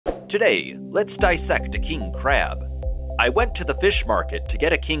Today, let's dissect a king crab. I went to the fish market to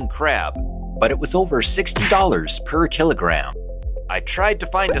get a king crab, but it was over $60 per kilogram. I tried to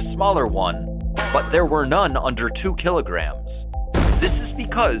find a smaller one, but there were none under 2 kilograms. This is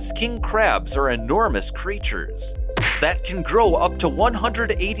because king crabs are enormous creatures that can grow up to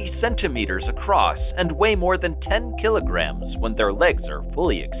 180 centimeters across and weigh more than 10 kilograms when their legs are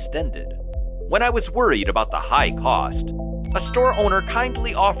fully extended. When I was worried about the high cost, a store owner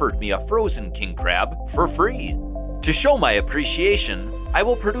kindly offered me a frozen king crab for free. To show my appreciation, I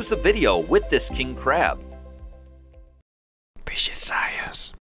will produce a video with this king crab. Fishy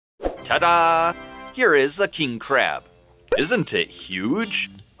science. Ta-da! Here is a king crab. Isn't it huge?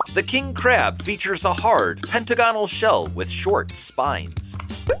 The king crab features a hard, pentagonal shell with short spines.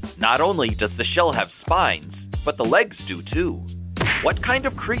 Not only does the shell have spines, but the legs do too. What kind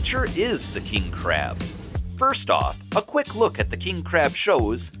of creature is the king crab? First off, a quick look at the king crab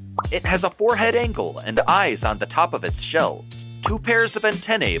shows it has a forehead angle and eyes on the top of its shell, 2 pairs of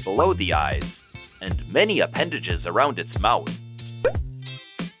antennae below the eyes, and many appendages around its mouth.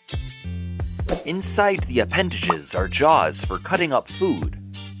 Inside the appendages are jaws for cutting up food.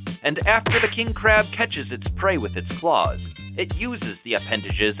 And after the king crab catches its prey with its claws, it uses the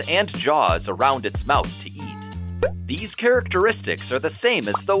appendages and jaws around its mouth to eat. These characteristics are the same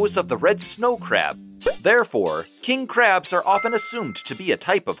as those of the red snow crab. Therefore, king crabs are often assumed to be a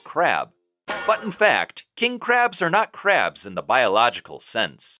type of crab. But in fact, king crabs are not crabs in the biological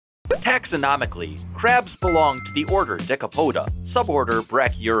sense. Taxonomically, crabs belong to the order Decapoda, suborder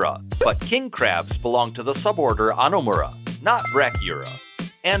Brachyura, but king crabs belong to the suborder Anomura, not Brachyura,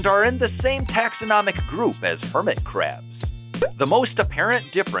 and are in the same taxonomic group as hermit crabs. The most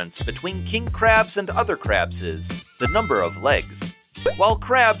apparent difference between king crabs and other crabs is the number of legs. While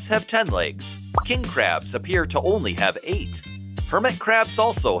crabs have 10 legs, king crabs appear to only have 8. Hermit crabs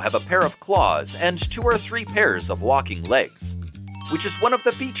also have a pair of claws and 2 or 3 pairs of walking legs, which is one of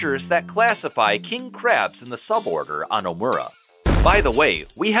the features that classify king crabs in the suborder Anomura. By the way,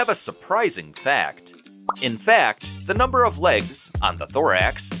 we have a surprising fact. In fact, the number of legs on the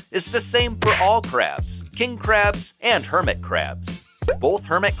thorax is the same for all crabs, king crabs and hermit crabs. Both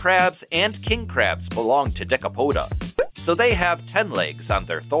hermit crabs and king crabs belong to Decapoda, so they have 10 legs on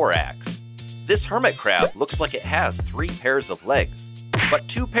their thorax. This hermit crab looks like it has 3 pairs of legs, but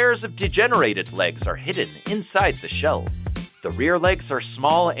 2 pairs of degenerated legs are hidden inside the shell. The rear legs are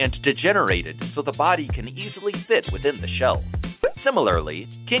small and degenerated so the body can easily fit within the shell. Similarly,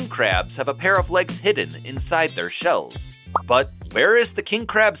 king crabs have a pair of legs hidden inside their shells. But where is the king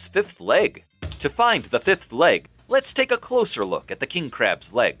crab's 5th leg? To find the 5th leg, let's take a closer look at the king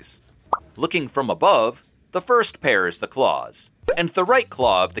crab's legs. Looking from above, the first pair is the claws, and the right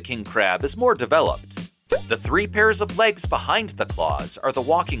claw of the king crab is more developed. The 3 pairs of legs behind the claws are the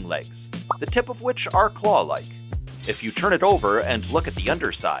walking legs, the tip of which are claw-like. If you turn it over and look at the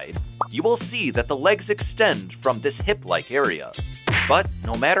underside, you will see that the legs extend from this hip-like area. But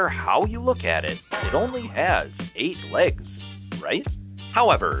no matter how you look at it, it only has 8 legs, right?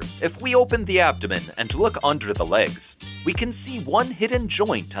 However, if we open the abdomen and look under the legs, we can see one hidden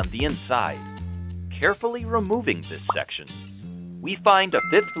joint on the inside. Carefully removing this section, we find a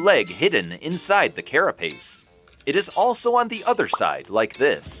 5th leg hidden inside the carapace. It is also on the other side, like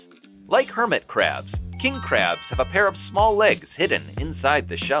this. Like hermit crabs, king crabs have a pair of small legs hidden inside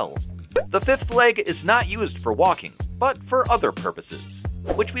the shell. The 5th leg is not used for walking, but for other purposes,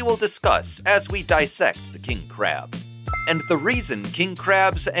 which we will discuss as we dissect the king crab. And the reason king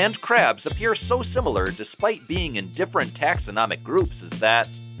crabs and crabs appear so similar despite being in different taxonomic groups is that,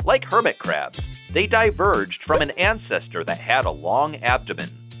 like hermit crabs, they diverged from an ancestor that had a long abdomen,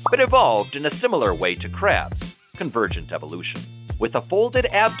 but evolved in a similar way to crabs, convergent evolution, with a folded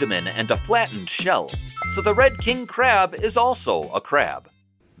abdomen and a flattened shell, so the red king crab is also a crab.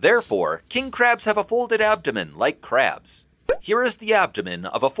 Therefore, king crabs have a folded abdomen like crabs. Here is the abdomen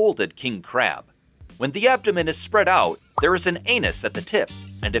of a folded king crab. When the abdomen is spread out, there is an anus at the tip,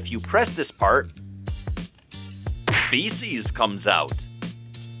 and if you press this part, feces comes out.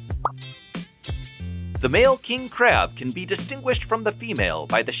 The male king crab can be distinguished from the female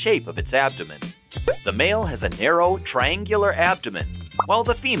by the shape of its abdomen. The male has a narrow, triangular abdomen, while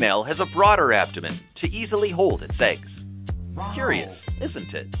the female has a broader abdomen to easily hold its eggs. Curious,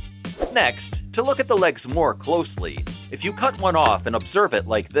 isn't it? Next, to look at the legs more closely, if you cut one off and observe it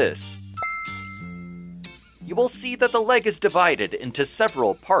like this, you will see that the leg is divided into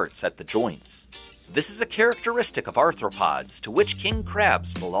several parts at the joints. This is a characteristic of arthropods to which king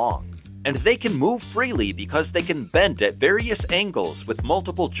crabs belong, and they can move freely because they can bend at various angles with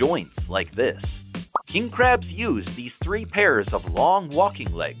multiple joints like this. King crabs use these 3 pairs of long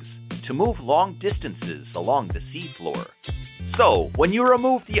walking legs to move long distances along the seafloor. So, when you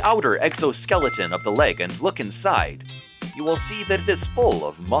remove the outer exoskeleton of the leg and look inside, you will see that it is full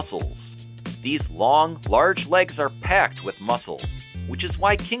of muscles. These long, large legs are packed with muscle, which is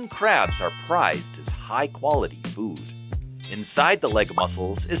why king crabs are prized as high-quality food. Inside the leg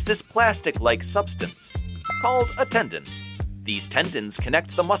muscles is this plastic-like substance, called a tendon. These tendons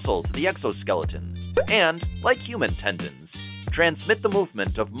connect the muscle to the exoskeleton, and, like human tendons, transmit the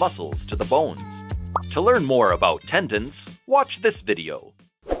movement of muscles to the bones. To learn more about tendons, watch this video.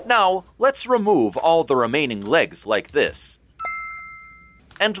 Now, let's remove all the remaining legs like this,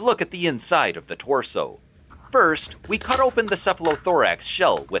 and look at the inside of the torso. First, we cut open the cephalothorax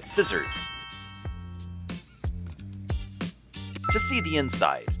shell with scissors to see the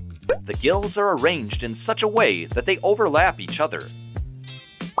inside. The gills are arranged in such a way that they overlap each other.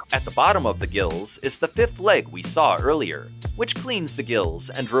 At the bottom of the gills is the 5th leg we saw earlier, which cleans the gills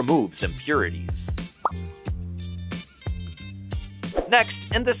and removes impurities.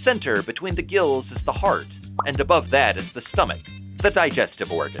 Next, in the center between the gills is the heart, and above that is the stomach, the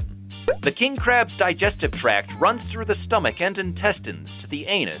digestive organ. The king crab's digestive tract runs through the stomach and intestines to the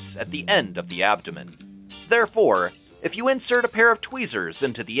anus at the end of the abdomen. Therefore, if you insert a pair of tweezers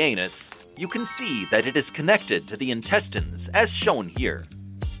into the anus, you can see that it is connected to the intestines as shown here.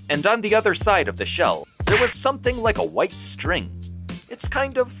 And on the other side of the shell, there was something like a white string. It's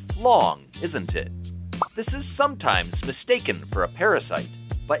kind of long, isn't it? This is sometimes mistaken for a parasite,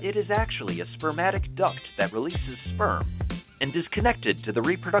 but it is actually a spermatic duct that releases sperm and is connected to the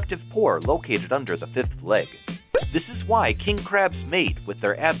reproductive pore located under the 5th leg. This is why king crabs mate with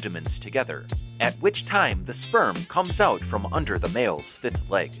their abdomens together, at which time the sperm comes out from under the male's 5th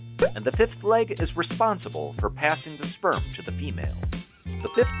leg, and the 5th leg is responsible for passing the sperm to the female. The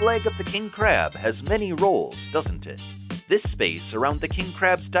 5th leg of the king crab has many roles, doesn't it? This space around the king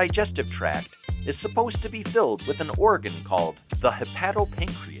crab's digestive tract is supposed to be filled with an organ called the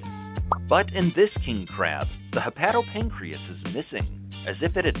hepatopancreas. But in this king crab, the hepatopancreas is missing, as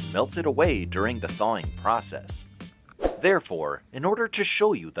if it had melted away during the thawing process. Therefore, in order to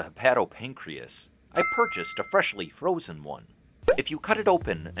show you the hepatopancreas, I purchased a freshly frozen one. If you cut it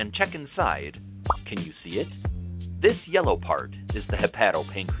open and check inside, can you see it? This yellow part is the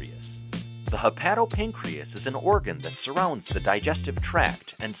hepatopancreas. The hepatopancreas is an organ that surrounds the digestive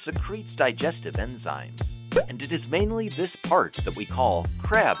tract and secretes digestive enzymes. And it is mainly this part that we call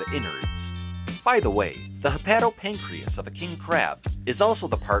crab innards. By the way, the hepatopancreas of a king crab is also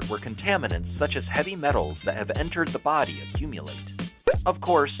the part where contaminants such as heavy metals that have entered the body accumulate. Of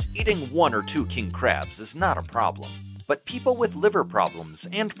course, eating 1 or 2 king crabs is not a problem, but people with liver problems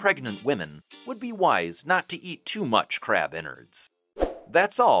and pregnant women would be wise not to eat too much crab innards.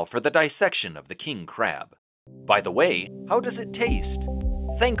 That's all for the dissection of the king crab. By the way, how does it taste?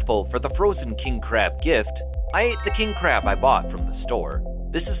 Thankful for the frozen king crab gift, I ate the king crab I bought from the store.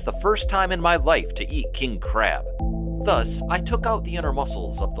 This is the first time in my life to eat king crab. Thus, I took out the inner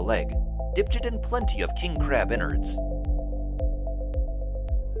muscles of the leg, dipped it in plenty of king crab innards,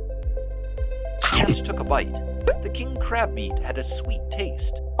 and took a bite. The king crab meat had a sweet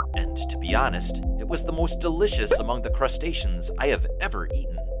taste, and to be honest, it was the most delicious among the crustaceans I have ever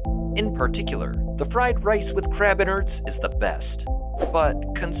eaten. In particular, the fried rice with crab innards is the best.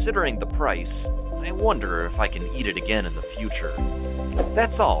 But considering the price, I wonder if I can eat it again in the future.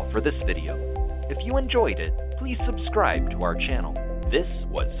 That's all for this video. If you enjoyed it, please subscribe to our channel. This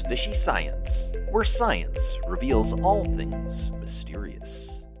was Fishy Science, where science reveals all things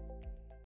mysterious.